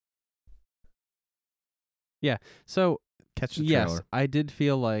 So So catch the yes, trailer. I did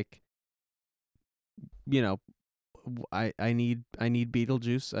feel like, I need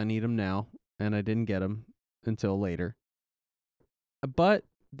Beetlejuice. I need him now, and I didn't get him until later. But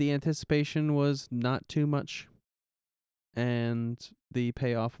the anticipation was not too much, and the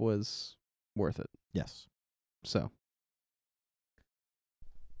payoff was worth it. Yes. So,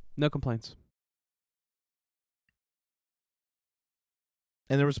 no complaints.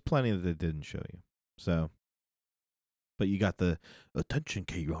 And there was plenty that they didn't show you. So, but you got the attention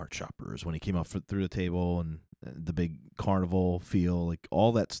Kmart shoppers when he came up through the table and the big carnival feel. Like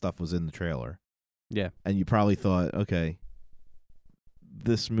all that stuff was in the trailer. Yeah. And you probably thought, okay,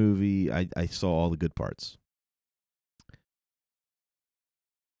 this movie, I saw all the good parts.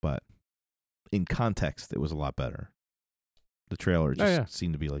 But in context, it was a lot better. The trailer just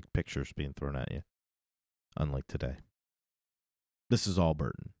seemed to be like pictures being thrown at you, unlike today. This is all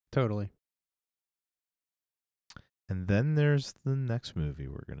Burton. Totally. And then there's the next movie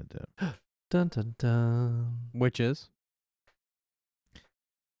we're going to do. Dun dun dun. Which is?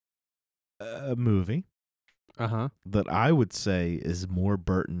 A movie that I would say is more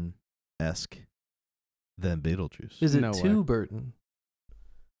Burton-esque than Beetlejuice. Is it No too way. Burton?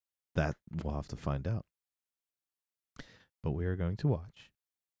 That we'll have to find out. But we are going to watch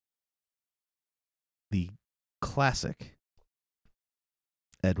the classic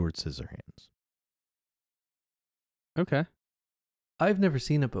Edward Scissorhands. Okay. I've never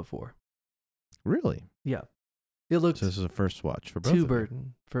seen it before. Really? Yeah. It looked So this is a first watch for both too of you.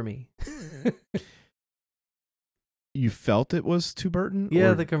 Burton for me. You felt it was too Burton?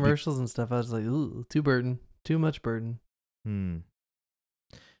 Yeah, or the commercials and stuff. I was like, ooh, too Burton. Too much Burton.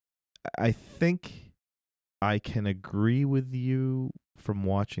 I think I can agree with you from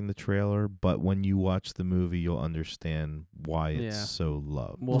watching the trailer, but when you watch the movie, you'll understand why it's Yeah. so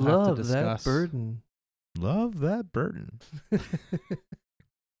loved. We'll Love have to discuss. that Burton. Love that Burton.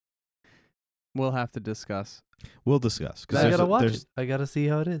 We'll have to discuss. We'll discuss. 'Cause I there's gotta a- watch there's- it. I gotta see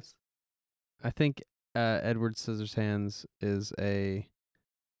how it is. I think Edward Scissorhands is a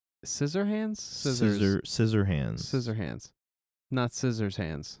Scissorhands? Scissor hands. Scissorhands. Not scissors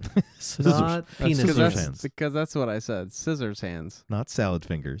hands. Scissors. Not That's penis scissors Because hands. because that's what I said. Scissors hands. Not salad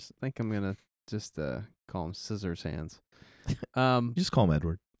fingers. I think I'm gonna just call him scissors hands. You just call him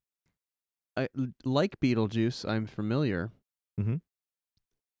Edward. Like Beetlejuice, I'm familiar. Mm-hmm.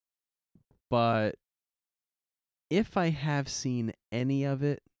 But if I have seen any of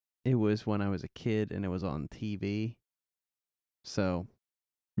it, it was when I was a kid and it was on TV. So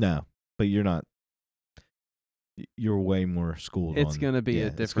No, but you're not. You're way more schooled. it's on, gonna be yeah, a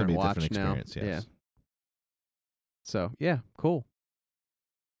it's gonna different be a watch different now. experience, yes. Yeah. So yeah, cool.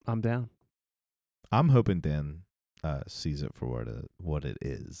 I'm down. I'm hoping Dan sees it for what it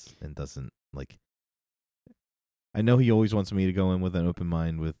is and doesn't like. I know he always wants me to go in with an open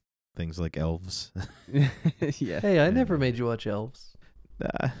mind with things like elves. Yeah. Hey, I And- never made you watch Elves.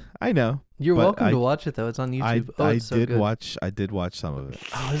 I know. You're But welcome I- to watch it though. It's on YouTube. It's so did good. watch. I did watch some of it.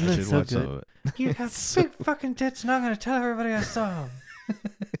 Oh, isn't I it did so watch some good? of it. You have It's so- big fucking tits, and I'm gonna tell everybody I saw them.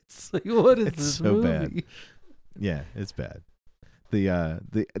 It's like, what is It's this so bad. movie? Yeah, it's bad.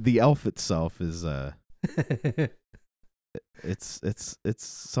 The elf itself is it's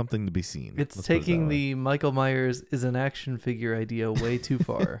something to be seen. It's Let's put it that taking way. the Michael Myers is an action figure idea way too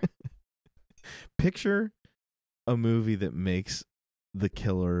far. Picture a movie that makes the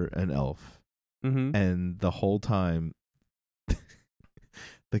killer an elf, Mm-hmm. and the whole time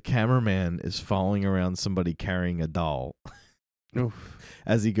the cameraman is following around somebody carrying a doll Oof.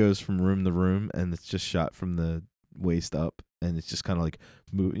 as he goes from room to room, and it's just shot from the waist up, and it's just kind of like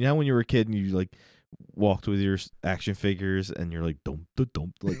move. You know, when you were a kid and you like walked with your action figers, and you're like dump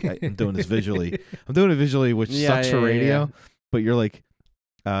dump. Like I'm doing this visually. I'm doing it visually, which sucks for radio. But you're like,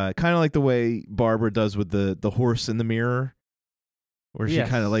 kind of like the way Barbara does with the horse in the mirror, where she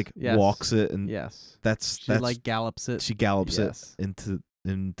kind of like walks it, and Yes. that's She like gallops it. she gallops Yes. it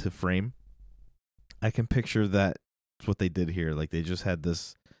into frame. I can picture that's what they did here. Like they just had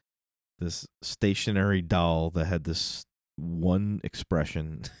this stationary doll that had this one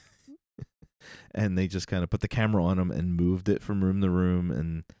expression, and they just kind of put the camera on him and moved it from room to room,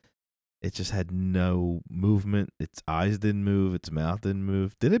 and it just had no movement. Its eyes didn't move. Its mouth didn't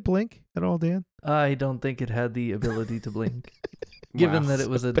move. Did it blink at all, Dan? I don't think it had the ability to blink, given Wow. that it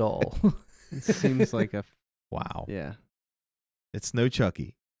was a doll. It seems like a Wow. yeah. It's no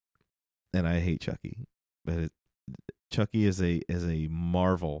Chucky, and I hate Chucky, but Chucky is a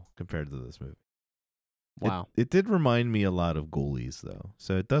marvel compared to this movie. Wow. It did remind me a lot of Ghoulies, though,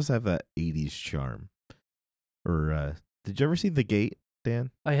 so it does have that 80s charm. Or did you ever see The Gate,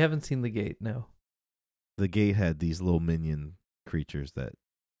 Dan? I haven't seen The Gate, no. The Gate had these little minion creatures that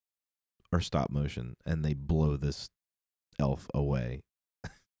are stop motion, and they blow this elf away.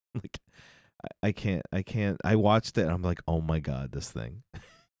 Like, I can't. I watched it, and I'm like, oh my god, this thing.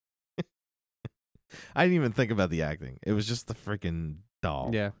 I didn't even think about the acting. It was just the freaking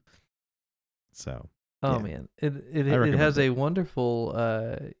doll. Yeah. So. Oh Yeah. man, it I recommend has it. a wonderful.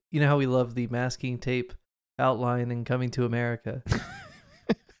 You know how we love the masking tape outline in Coming to America.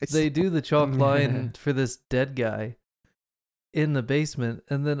 They do the chalk line for this dead guy in the basement,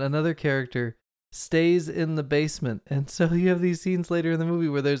 and then another character stays in the basement, and so you have these scenes later in the movie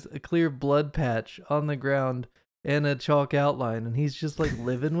where there's a clear blood patch on the ground and a chalk outline, and he's just like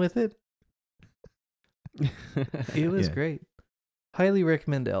living with it. It was Yeah. great. Highly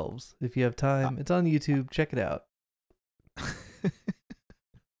recommend Elves if you have time. It's on YouTube. Check it out.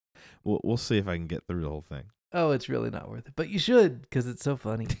 We'll see if I can get through the whole thing. Oh, it's really not worth it, but you should because it's so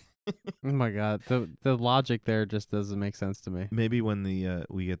funny. Oh my god. The logic there just doesn't make sense to me. Maybe when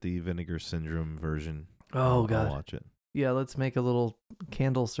we get the Vinegar Syndrome version. Oh I'll god. watch it. Yeah, let's make a little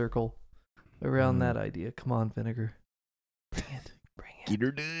candle circle. around that idea. Come on, Vinegar. Bring it. Get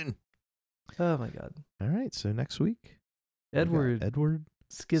her done. Oh my God. All right, so next week, Edward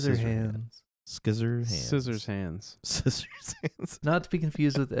Scissorhands. Scissorhands. Scissors hands. Scissors hands. Not to be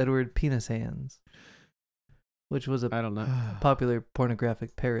confused with Edward Penis Hands, which was a I don't know. popular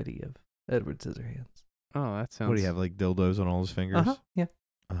pornographic parody of Edward Scissorhands. Oh, that sounds. What do you have, like dildos on all his fingers? Uh-huh. Yeah.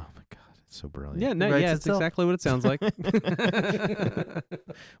 Oh my God, it's so brilliant. Yeah, no, Writes yeah, it's itself. exactly what it sounds like. Well,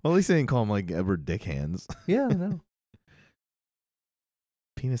 at least they didn't call him like Edward Dick Hands. Yeah, I know.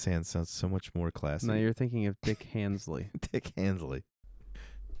 Penis Hands sounds so much more classy. No, you're thinking of Dick Hansley. Dick Hansley.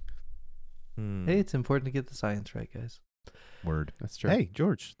 Hey, it's important to get the science right, guys. Word. That's true. Hey,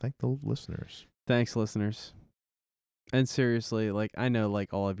 George, thank the listeners. Thanks, listeners. And seriously, like, I know,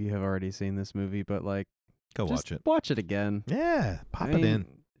 like, all of you have already seen this movie, but, like, Go just watch it. Watch it again. Yeah, pop I it mean, in.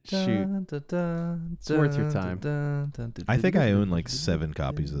 Shoot. It's worth your time. I think I own like 7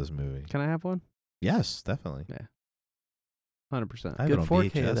 copies of this movie. Can I have one? Yes, definitely. 100%. I have Good it on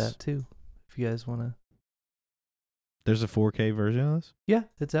 4K VHS. of that too, if you guys want to. There's a 4K version of this? Yeah,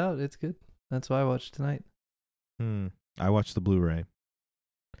 it's out. It's good. That's why I watched tonight. I watched the Blu-ray.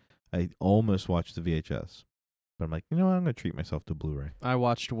 I almost watched the VHS. But I'm like, you know what? I'm going to treat myself to Blu-ray. I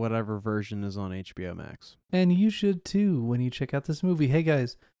watched whatever version is on HBO Max. And you should too when you check out this movie. Hey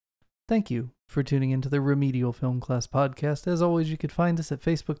guys, thank you for tuning into the Remedial Film Class podcast. As always, you can find us at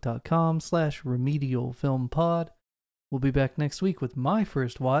facebook.com/remedialfilmpod. We'll be back next week with my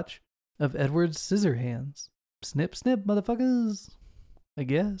first watch of Edward Scissorhands. Snip, snip, motherfuckers. I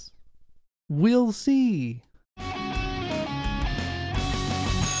guess. We'll see.